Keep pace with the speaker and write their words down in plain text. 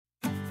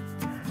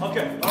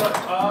Okay,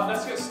 alright,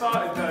 let's get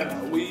started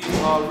then. We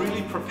are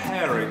really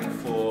preparing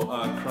for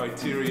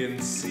criterion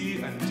C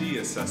and D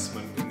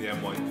assessment in the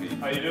MYP.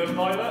 How you doing,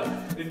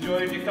 Violet?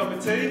 Enjoying your cup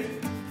of tea?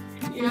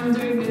 Yeah, I'm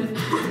doing good.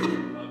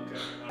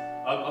 Okay.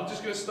 I'm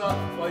just going to start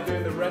by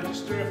doing the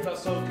register, if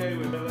that's okay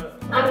with Violet.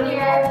 I'm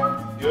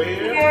here. You're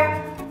here?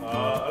 Here.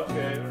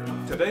 Okay.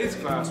 Today's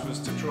class was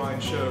to try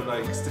and show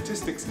like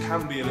statistics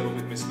can be a little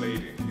bit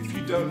misleading. If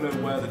you don't know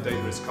where the data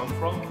has come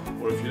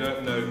from, or if you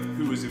don't know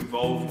who was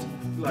involved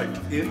like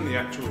in the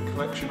actual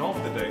collection of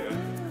the data,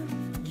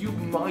 you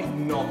might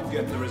not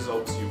get the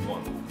results you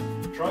want.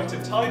 Try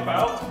to type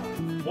out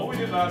what we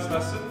did last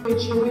lesson.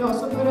 Which we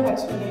also put an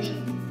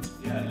explanation.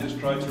 Yeah, just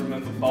try to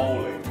remember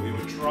bowling. We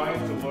were trying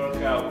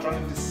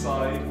to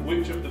decide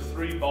which of the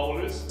three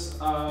bowlers.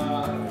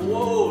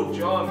 Whoa,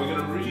 John, we're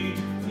going to read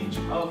each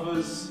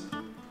other's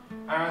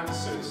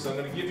answers. So I'm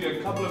going to give you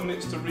a couple of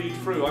minutes to read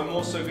through. I'm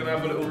also going to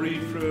have a little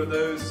read through of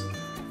those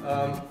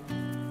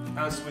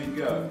as we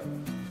go.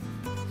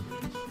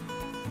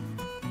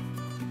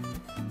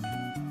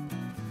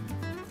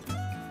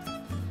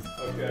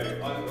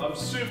 Okay, I'm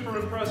super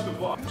impressed with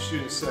what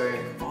students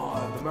saying,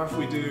 oh, the math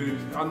we do,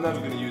 I'm never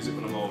going to use it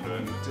when I'm older.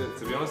 And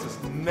to be honest,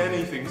 there's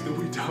many things that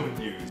we don't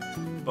use.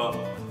 But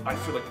I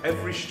feel like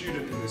every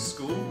student in this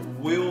school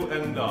will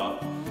end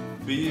up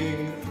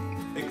being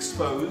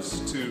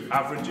exposed to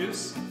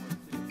averages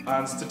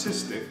and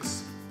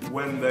statistics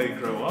when they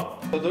grow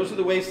up. So those are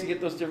the ways to get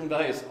those different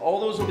values. All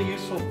those will be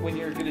useful when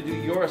you're going to do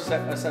your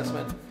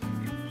assessment.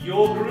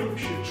 Your group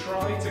should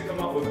try to come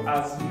up with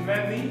as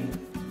many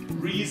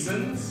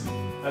reasons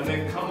and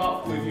then come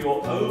up with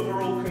your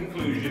overall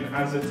conclusion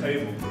as a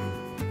table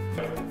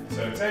group.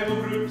 So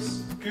table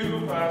groups,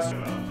 Google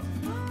Classroom.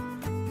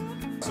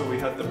 So we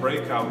had the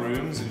breakout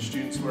rooms and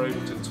students were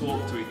able to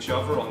talk to each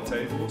other on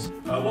tables.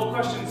 What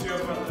questions do you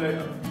have about the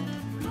data?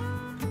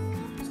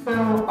 So,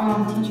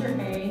 teacher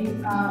A,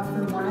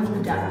 for one of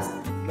the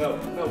data. No,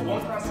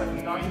 one class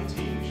had 19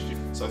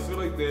 students. So I feel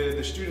like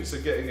the students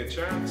are getting a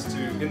chance to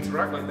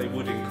interact like they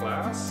would in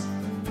class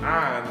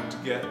and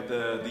get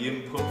the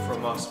input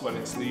from us when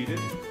it's needed.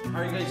 How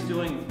are you guys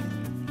doing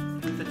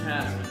with the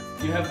task?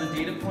 Do you have the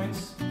data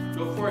points?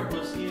 Go for it,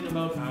 we'll see in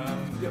about...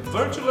 Yeah,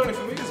 virtual learning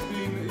for me has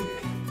been...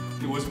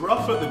 It was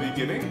rough at the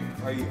beginning.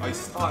 I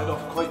started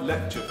off quite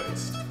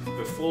lecture-based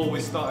before we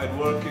started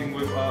working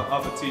with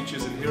other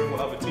teachers and hearing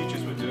what other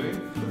teachers were doing.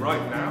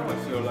 Right now, I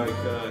feel like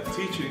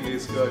teaching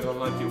is going on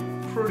like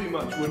it pretty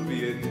much would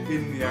be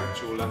in the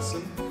actual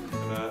lesson.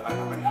 And I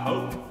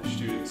hope the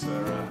students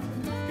are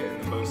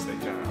getting the most they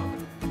can out of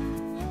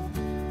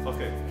it.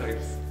 Okay,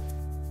 thanks.